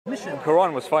mission. The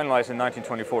Quran was finalized in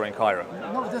 1924 in Cairo.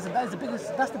 No, it doesn't. That is the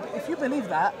biggest. If you believe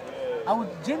that, I would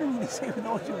genuinely say, with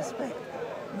all due respect,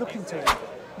 look into it.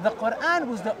 The Quran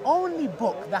was the only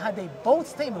book that had a bold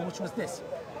statement, which was this: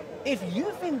 if you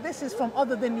think this is from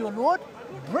other than your Lord,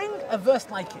 bring a verse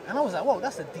like it. And I was like, whoa,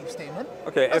 that's a deep statement.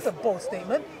 Okay, that's a bold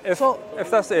statement. If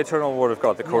that's the eternal word of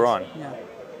God, the Quran,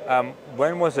 yes,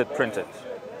 when was it printed?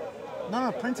 No,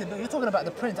 printed. No, you're talking about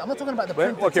the print. I'm not talking about the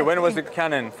print. Okay, when was the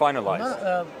canon finalized?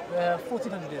 No,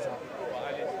 1400 years ago.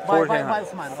 By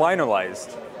Uthman.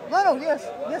 Finalized? No,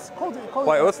 yes. Called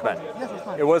by Uthman? Yes,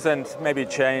 Uthman. It wasn't maybe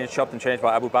chopped and changed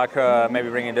by Abu Bakr, maybe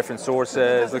bringing different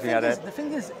sources, looking at it? The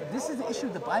thing is, this is the issue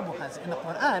the Bible has. In the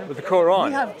Quran, with the Quran,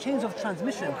 we have chains of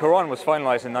transmission. The Quran was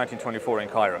finalized in 1924 in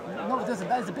Cairo. No, it doesn't.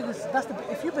 That is the biggest.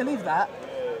 If you believe that,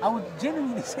 I would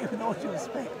genuinely say, with all due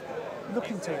respect, look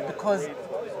into it, because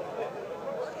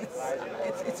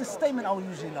it's a statement I would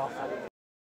usually laugh at.